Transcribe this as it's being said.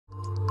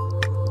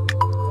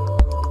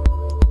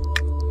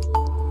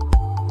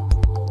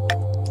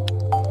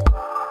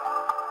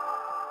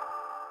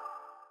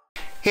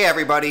Hey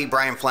everybody,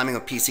 Brian Fleming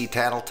with PC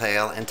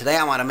Tattletale, and today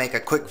I want to make a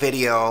quick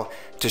video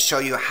to show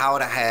you how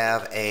to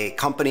have a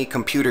company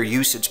computer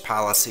usage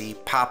policy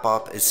pop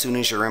up as soon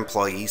as your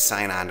employees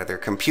sign on to their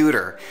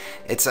computer.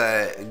 It's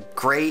a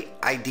great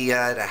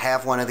idea to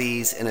have one of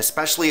these, and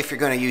especially if you're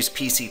going to use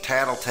PC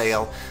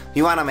Tattletale,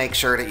 you want to make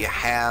sure that you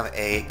have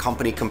a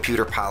company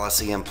computer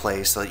policy in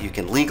place so that you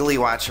can legally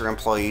watch your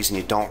employees and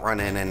you don't run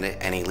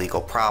into any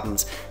legal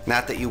problems.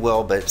 Not that you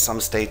will, but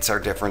some states are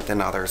different than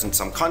others, and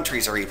some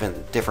countries are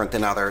even different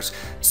than others.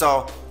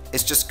 So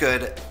it's just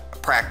good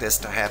practice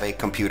to have a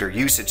computer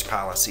usage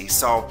policy.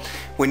 So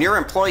when your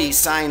employees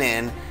sign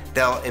in,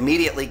 they'll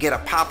immediately get a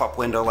pop-up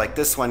window like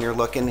this one you're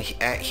looking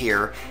at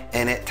here,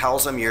 and it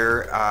tells them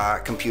your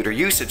computer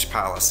usage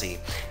policy.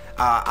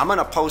 I'm going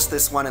to post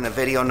this one in the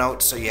video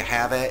notes so you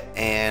have it,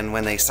 and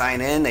when they sign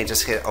in they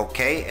just hit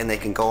OK and they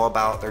can go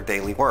about their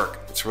daily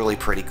work. It's really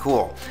pretty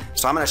cool.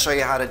 So I'm going to show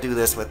you how to do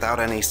this without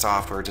any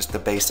software, just the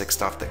basic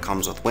stuff that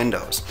comes with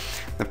Windows.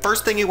 The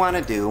first thing you want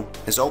to do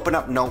is open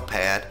up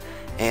NotePad,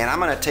 and I'm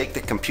going to take the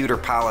computer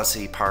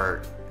policy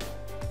part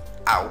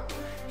out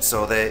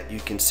so that you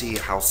can see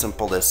how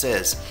simple this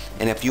is.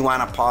 And if you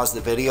want to pause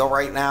the video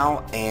right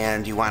now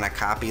and you want to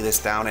copy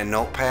this down in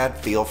NotePad,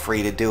 feel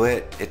free to do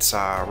it. It's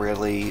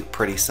really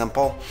pretty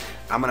simple.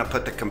 I'm going to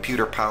put the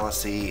computer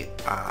policy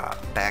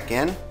back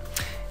in.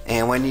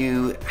 And when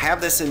you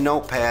have this in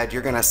NotePad,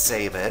 you're going to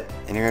save it,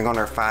 and you're going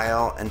to go to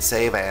File and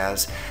Save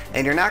As,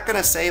 and you're not going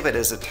to save it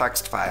as a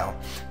text file.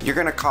 You're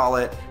going to call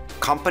it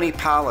Company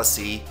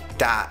Policy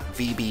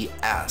 .vbs.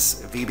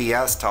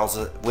 VBS tells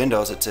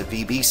Windows it's a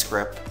VB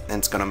script, and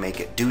it's going to make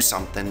it do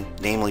something,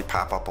 namely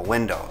pop up a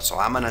window. So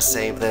I'm going to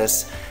save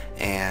this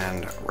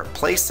and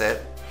replace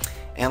it,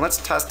 and let's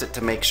test it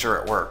to make sure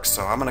it works.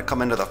 So I'm going to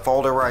come into the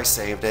folder where I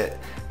saved it.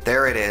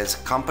 There it is,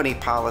 Company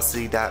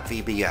Policy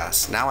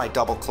 .vbs. Now I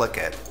double click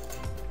it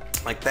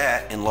like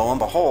that, and lo and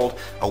behold,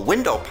 a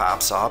window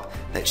pops up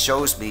that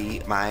shows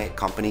me my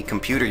company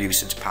computer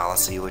usage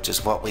policy, which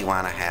is what we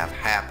want to have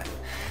happen.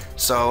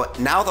 So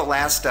now the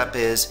last step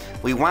is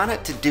we want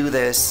it to do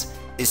this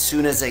as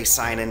soon as they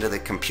sign into the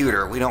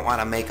computer. We don't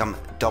want to make them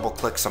double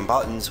click some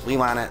buttons. We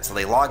want it so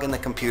they log in the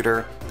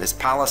computer, this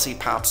policy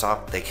pops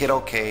up, they hit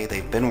OK,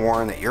 they've been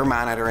warned that you're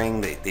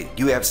monitoring, that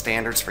you have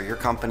standards for your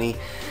company.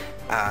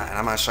 And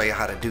I'm going to show you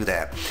how to do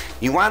that.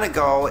 You want to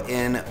go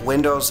in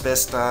Windows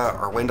Vista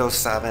or Windows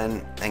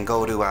 7 and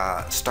go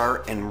to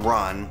Start and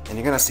Run, and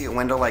you're going to see a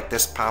window like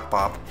this pop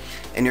up,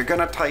 and you're going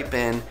to type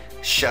in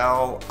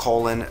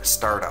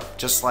shell:startup,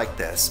 just like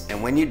this.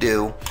 And when you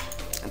do,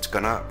 it's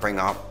going to bring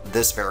up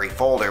this very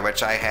folder,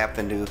 which I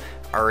happen to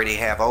already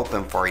have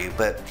open for you.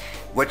 But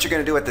what you're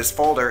going to do with this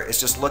folder is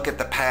just look at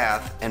the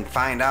path and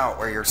find out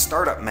where your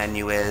startup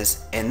menu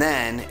is, and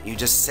then you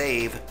just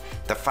save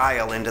the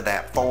file into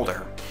that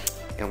folder.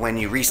 And when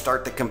you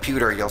restart the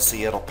computer, you'll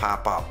see it'll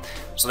pop up.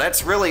 So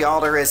that's really all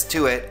there is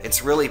to it.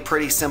 It's really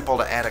pretty simple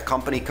to add a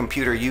company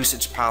computer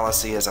usage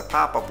policy as a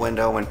pop-up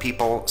window when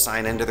people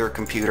sign into their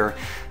computer,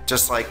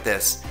 just like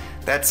this.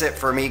 That's it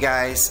for me,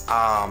 guys.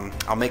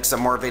 I'll make some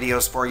more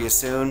videos for you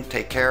soon.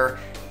 Take care,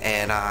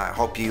 and I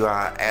hope you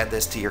add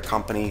this to your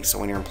company so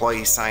when your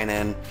employees sign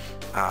in,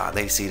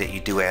 they see that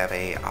you do have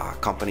a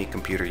company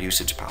computer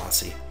usage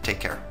policy. Take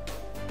care.